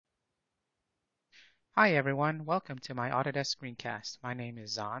Hi everyone, welcome to my Autodesk screencast. My name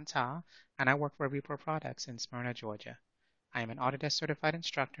is Dzan Ta, and I work for Viewport Products in Smyrna, Georgia. I am an Autodesk certified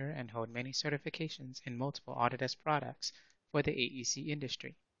instructor and hold many certifications in multiple Autodesk products for the AEC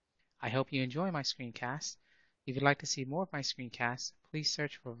industry. I hope you enjoy my screencast. If you'd like to see more of my screencasts, please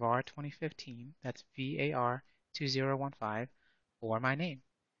search for VAR 2015, that's VAR 2015, or my name.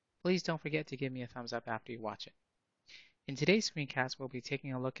 Please don't forget to give me a thumbs up after you watch it. In today's screencast, we'll be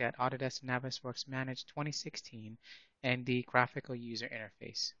taking a look at Autodesk Navisworks Manage 2016 and the graphical user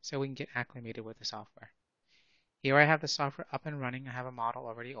interface so we can get acclimated with the software. Here I have the software up and running. I have a model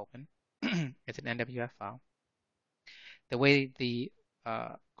already open. It's an NWF file. The way the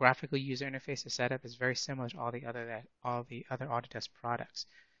graphical user interface is set up is very similar to all the other Autodesk products.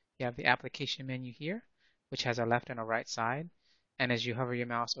 You have the application menu here, which has a left and a right side. And as you hover your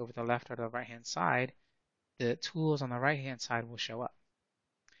mouse over the left or the right hand side, the tools on the right hand side will show up.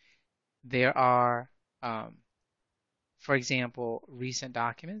 There are, for example, recent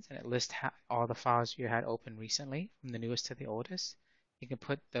documents, and it lists all the files you had open recently, from the newest to the oldest. You can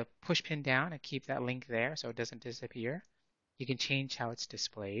put the push pin down and keep that link there so it doesn't disappear. You can change how it's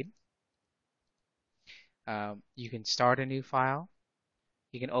displayed. You can start a new file.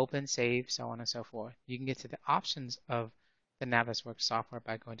 You can open, save, so on and so forth. You can get to the options of the Navisworks software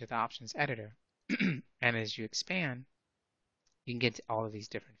by going to the options editor. And as you expand, you can get to all of these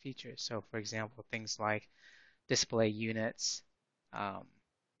different features. So for example, things like display units,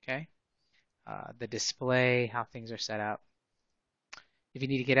 okay, the display, how things are set up. If you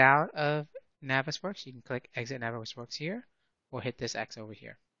need to get out of Navisworks, you can click Exit Navisworks here, or hit this X over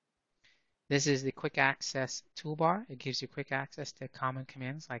here. This is the quick access toolbar. It gives you quick access to common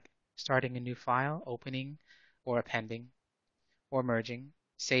commands like starting a new file, opening, or appending, or merging,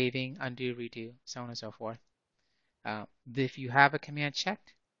 saving, undo, redo, so on and so forth. If you have a command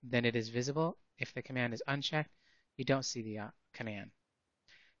checked, then it is visible. If the command is unchecked, you don't see the command.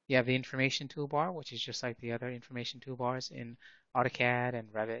 You have the information toolbar, which is just like the other information toolbars in AutoCAD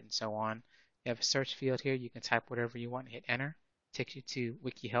and Revit and so on. You have a search field here. You can type whatever you want and hit enter. It takes you to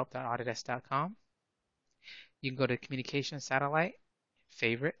wikihelp.autodesk.com. You can go to communication satellite,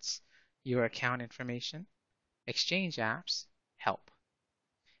 favorites, your account information, exchange apps, help.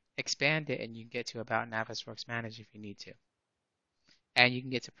 Expand it and you can get to about Navisworks Manage if you need to. And you can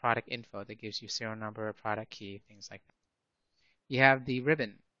get to product info that gives you serial number, product key, things like that. You have the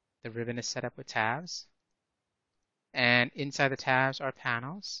ribbon. The ribbon is set up with tabs. And inside the tabs are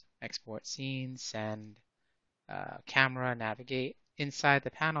panels, export scene, send, camera, navigate. Inside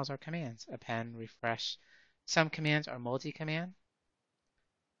the panels are commands, append, refresh. Some commands are multi-command.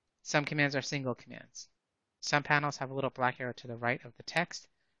 Some commands are single commands. Some panels have a little black arrow to the right of the text,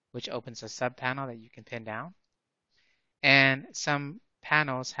 which opens a sub-panel that you can pin down. And some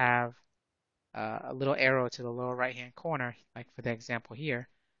panels have a little arrow to the lower right-hand corner, like for the example here,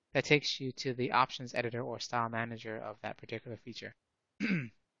 that takes you to the options editor or style manager of that particular feature.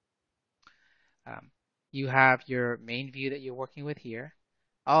 You have your main view that you're working with here.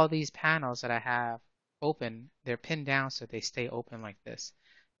 All these panels that I have open, they're pinned down so they stay open like this.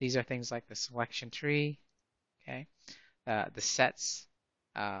 These are things like the selection tree, okay, the sets,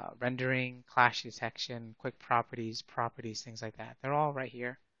 rendering, clash detection, quick properties, things like that. They're all right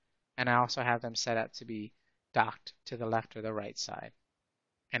here. And I also have them set up to be docked to the left or the right side.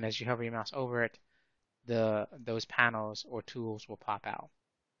 And as you hover your mouse over it, those panels or tools will pop out.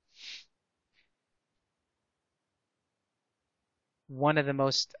 One of the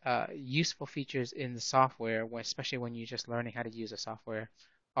most useful features in the software, especially when you're just learning how to use the software,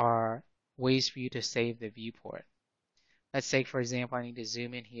 are ways for you to save the viewport. Let's say, for example, I need to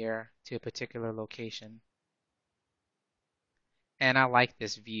zoom in here to a particular location. And I like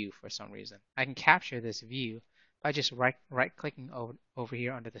this view for some reason. I can capture this view by just right-clicking over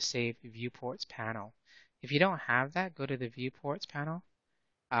here under the Save Viewports panel. If you don't have that, go to the Viewports panel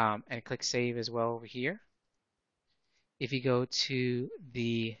and click Save as well over here. If you go to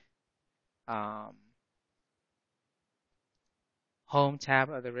the Home tab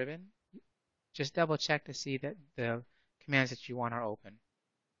of the ribbon, just double check to see that the commands that you want are open.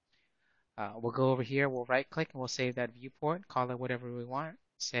 We'll go over here, we'll right-click and we'll save that viewport, call it whatever we want,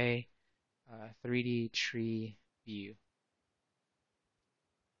 say 3D tree view.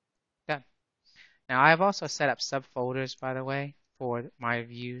 Done. Now I've also set up subfolders, by the way, for my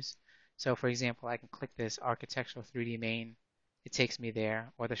views. So for example, I can click this architectural 3D main. It takes me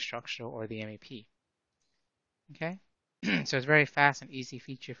there, or the structural or the MEP. Okay? So it's a very fast and easy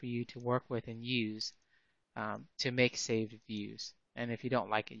feature for you to work with and use to make saved views. And if you don't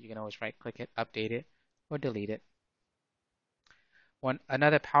like it, you can always right-click it, update it, or delete it.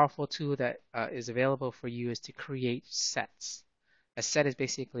 Another powerful tool that is available for you is to create sets. A set is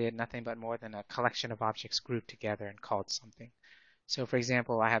basically nothing but more than a collection of objects grouped together and called something. So for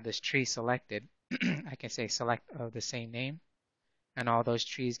example, I have this tree selected. I can say select of the same name, and all those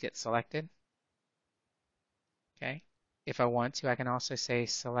trees get selected. Okay. If I want to, I can also say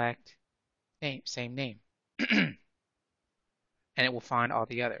select name, same name, and it will find all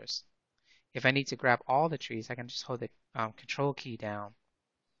the others. If I need to grab all the trees, I can just hold the control key down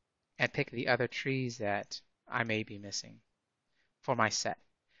and pick the other trees that I may be missing for my set.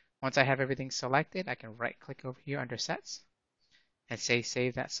 Once I have everything selected, I can right click over here under sets and say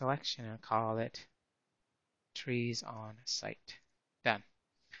save that selection and call it trees on site. Done.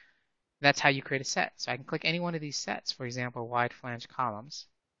 That's how you create a set. So I can click any one of these sets, for example, wide flange columns,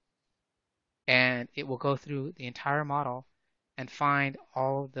 and it will go through the entire model and find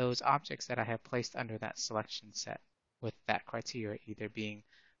all of those objects that I have placed under that selection set with that criteria either being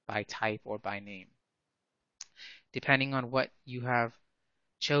by type or by name. Depending on what you have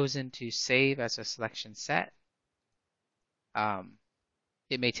chosen to save as a selection set,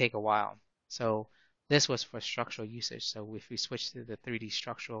 it may take a while. So this was for structural usage. So if we switch to the 3D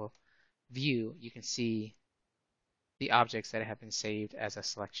structural view, you can see the objects that have been saved as a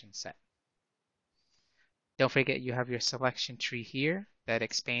selection set. Don't forget you have your selection tree here that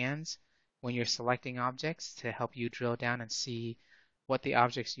expands when you're selecting objects to help you drill down and see what the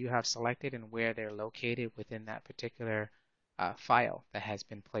objects you have selected and where they're located within that particular file that has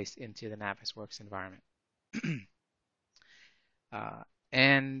been placed into the Navisworks environment.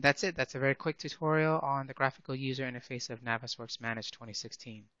 And that's it. That's a very quick tutorial on the graphical user interface of Navisworks Manage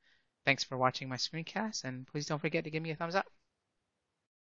 2016. Thanks for watching my screencast, and please don't forget to give me a thumbs up.